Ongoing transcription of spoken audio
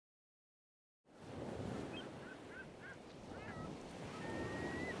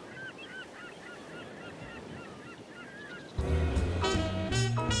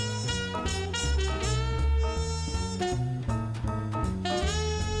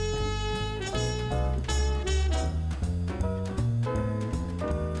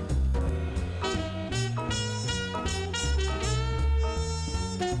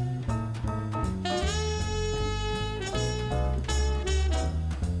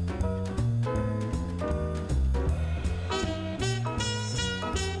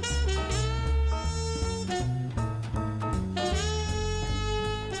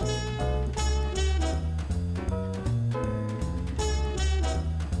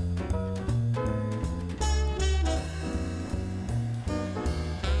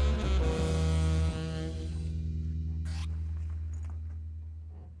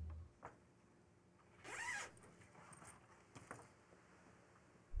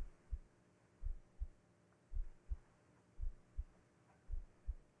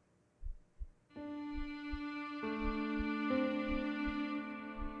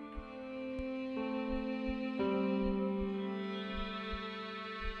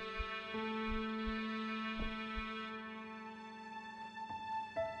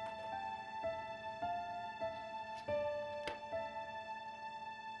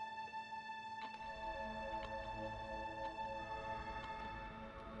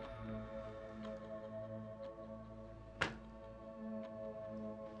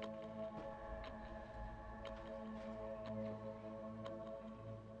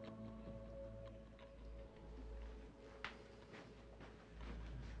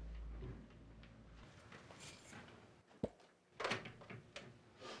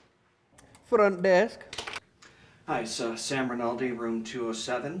Front desk. Hi, it's Sam Rinaldi, room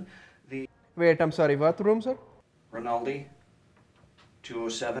 207. Wait, I'm sorry, what room, sir? Rinaldi,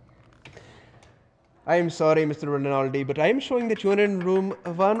 207. I'm sorry, Mr. Rinaldi, but I'm showing that you're in room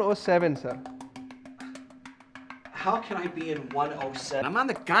 107, sir. How can I be in 107? I'm on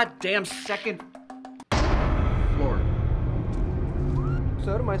the goddamn second floor.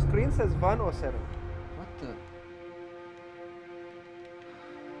 Sir, my screen says 107. What the?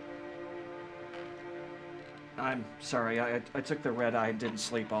 I'm sorry, I took the red eye and didn't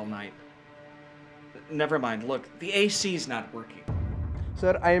sleep all night. Never mind, look, the AC's not working.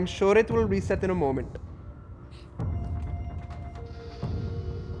 Sir, I am sure it will reset in a moment.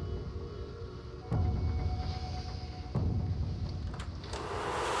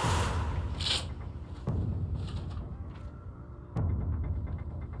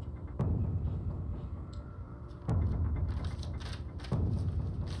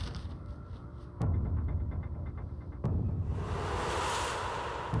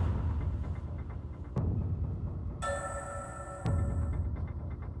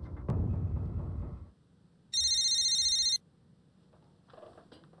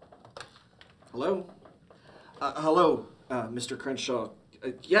 Hello? Hello, Mr. Crenshaw.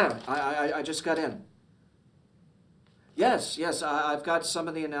 Yeah, I just got in. Yes, I've got some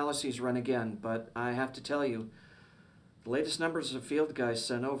of the analyses run again, but I have to tell you, the latest numbers the field guys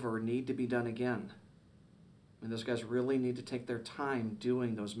sent over need to be done again. I mean, those guys really need to take their time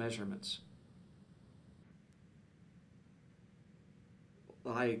doing those measurements.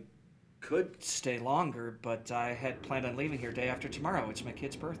 I could stay longer, but I had planned on leaving here day after tomorrow. It's my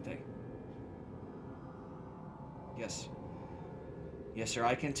kid's birthday. Yes. Yes, sir,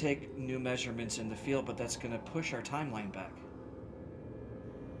 I can take new measurements in the field, but that's going to push our timeline back.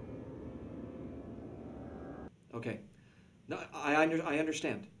 Okay. No, I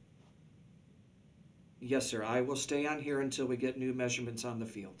understand. Yes, sir, I will stay on here until we get new measurements on the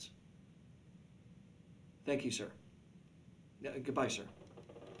fields. Thank you, sir. Goodbye, sir.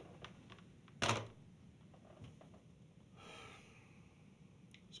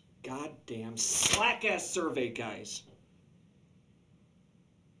 Goddamn slack-ass survey guys.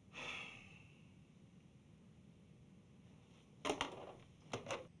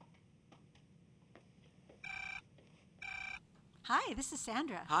 Hi, this is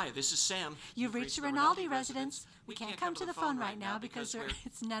Sandra. Hi, this is Sam. You've reached the Rinaldi residence. We can't come to the phone right now because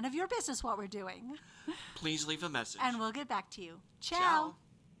it's none of your business what we're doing. Please leave a message. And we'll get back to you. Ciao.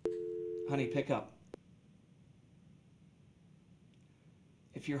 Honey, pick up.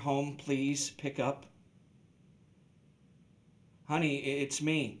 If you're home, please pick up. Honey, it's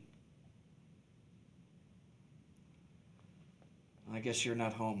me. I guess you're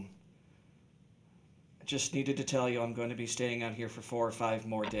not home. I just needed to tell you I'm going to be staying out here for 4 or 5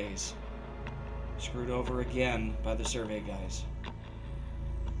 more days. Screwed over again by the survey guys.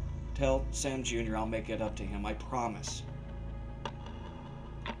 Tell Sam Jr. I'll make it up to him, I promise.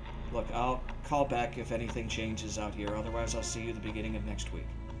 Look, I'll call back if anything changes out here, otherwise I'll see you at the beginning of next week.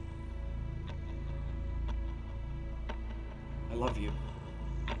 I love you.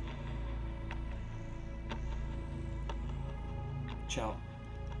 Ciao.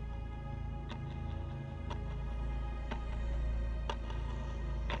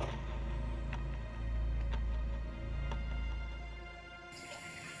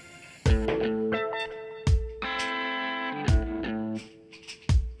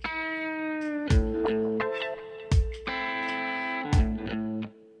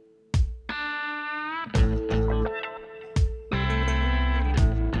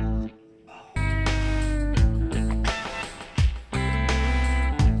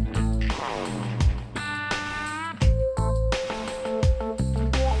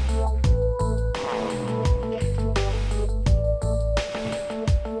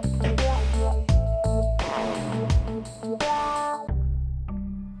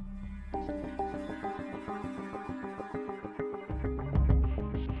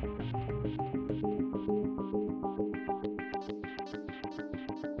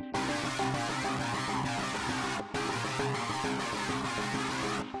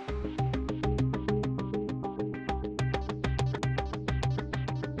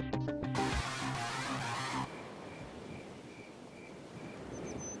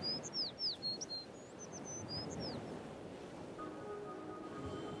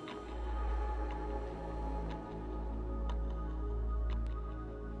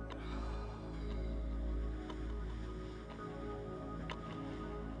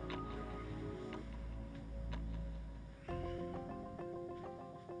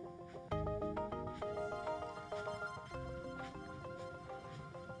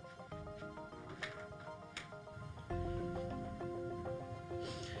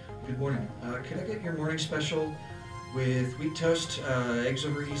 Good morning. Can I get your morning special with wheat toast, eggs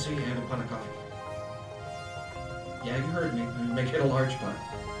over easy, and a pot of coffee? Yeah, you heard me. Make it a large pot.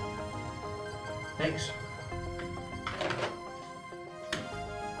 Thanks.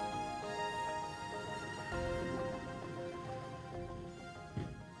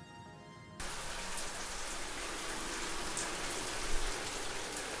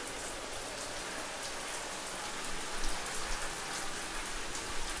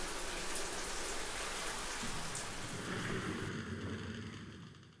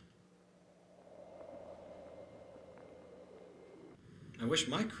 I wish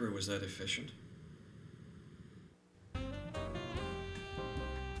my crew was that efficient.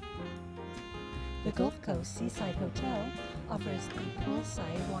 The Gulf Coast Seaside Hotel offers a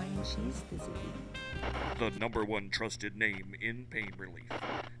poolside wine and cheese this evening. The #1 trusted name in pain relief.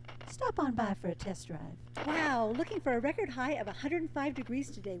 Stop on by for a test drive. Wow, looking for a record high of 105 degrees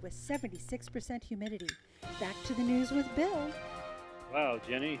today with 76% humidity. Back to the news with Bill. Wow,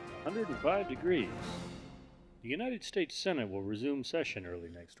 Jenny, 105 degrees. The United States Senate will resume session early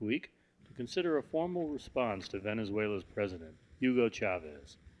next week to consider a formal response to Venezuela's president, Hugo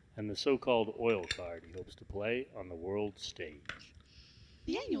Chavez, and the so-called oil card he hopes to play on the world stage.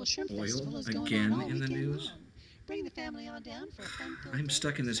 The annual shrimp festival is going again on all in the weekend news? long. Bring the family on down for a fun-filled I'm day.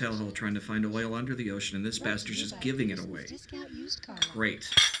 stuck in this hellhole trying to find oil under the ocean, and this Brought to bastard's you just by giving it Pearson's away. Discount used car lot. Great.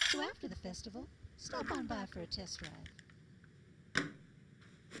 So after the festival, stop on by for a test drive.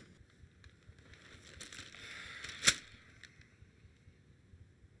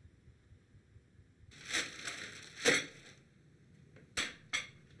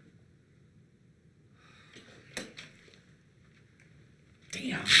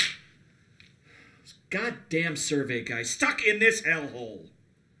 Damn. This goddamn survey guy stuck in this hellhole.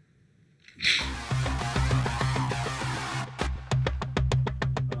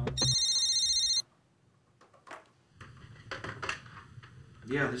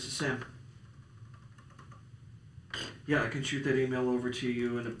 Yeah, this is Sam. Yeah, I can shoot that email over to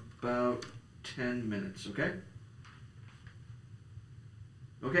you in about 10 minutes, okay?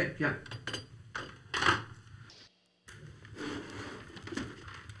 Okay, yeah.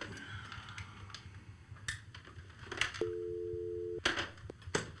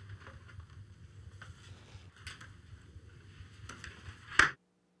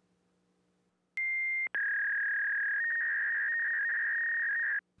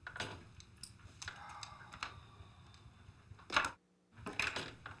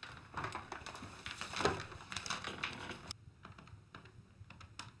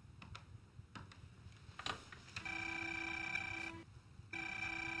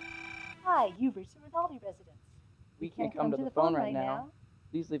 Hi, you've reached the Rinaldi residence. We can't come to the phone right now.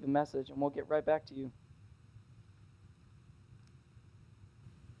 Please leave a message and we'll get right back to you.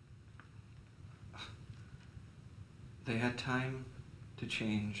 They had time to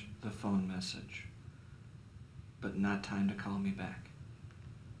change the phone message, but not time to call me back.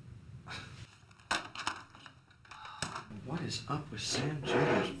 What is up with Sam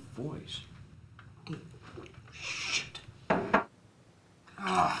Junior's voice? Shit.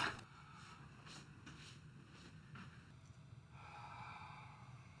 Ah.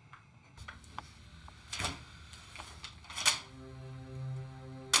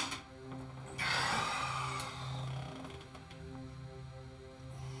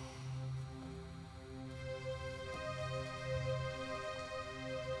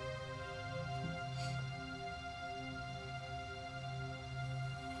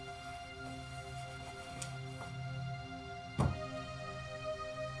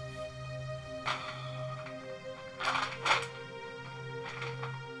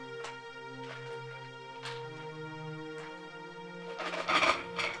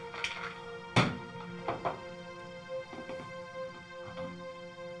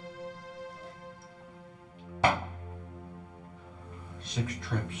 Six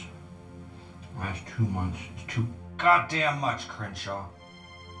trips. Last 2 months. It's too goddamn much, Crenshaw.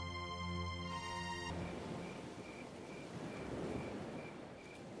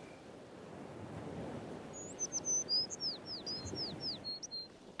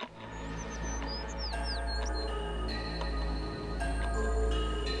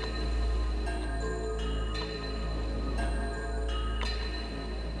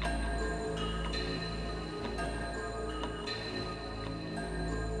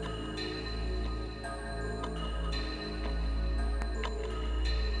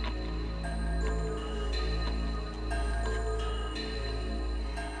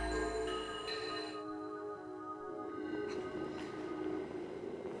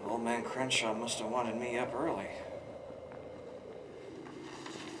 Old man Crenshaw must have wanted me up early.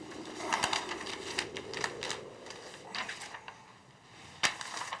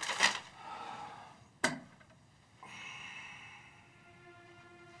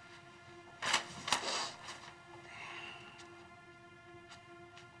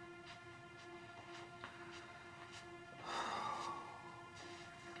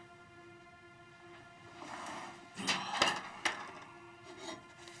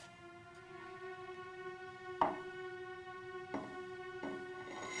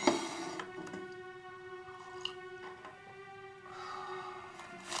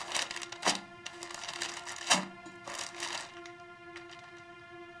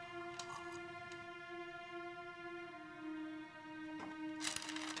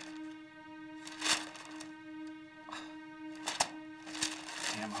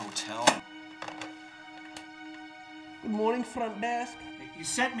 hotel? Good morning, front desk. You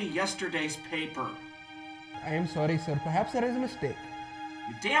sent me yesterday's paper. I am sorry, sir. Perhaps there is a mistake.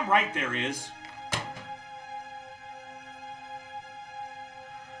 You're damn right there is.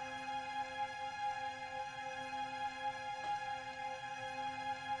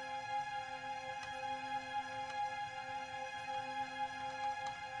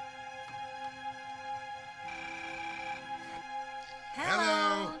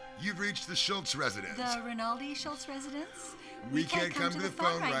 Hello. You've reached the Schultz residence. The Rinaldi Schultz residence? We can't come to the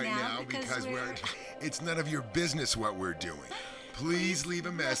phone right now because it's none of your business what we're doing. Please leave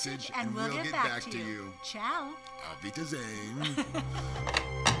a message and we'll get back to you. Ciao. Auf Wiedersehen.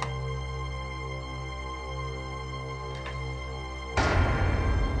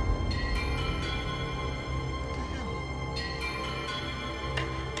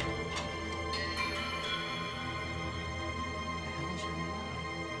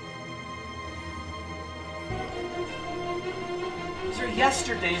 These are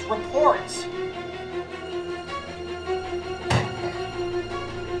yesterday's reports.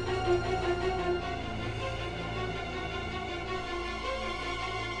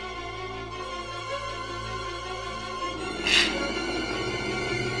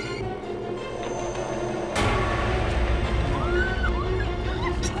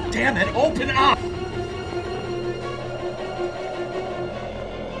 Damn it, open up!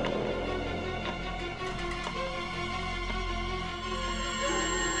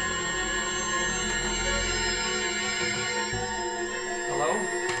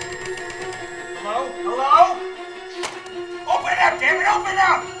 Hello? Open up, damn it, open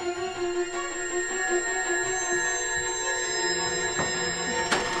up!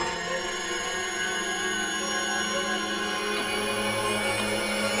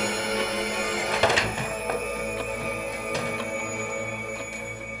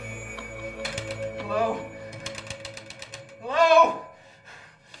 Hello? Hello?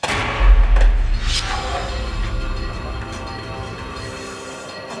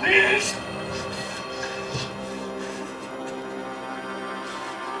 Please?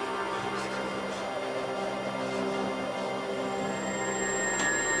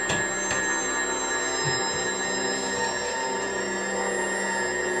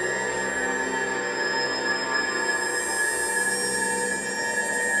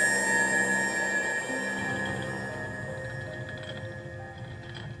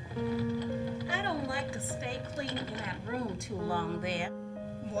 I don't like to stay clean in that room too long there.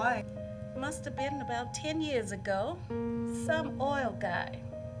 Why? Must have been about 10 years ago. Some oil guy.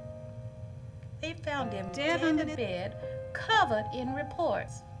 They found him dead in the bed, covered in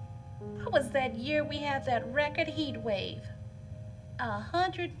reports. What was that year we had that record heat wave?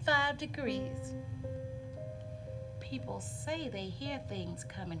 105 degrees. People say they hear things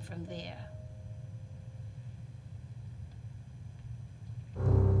coming from there.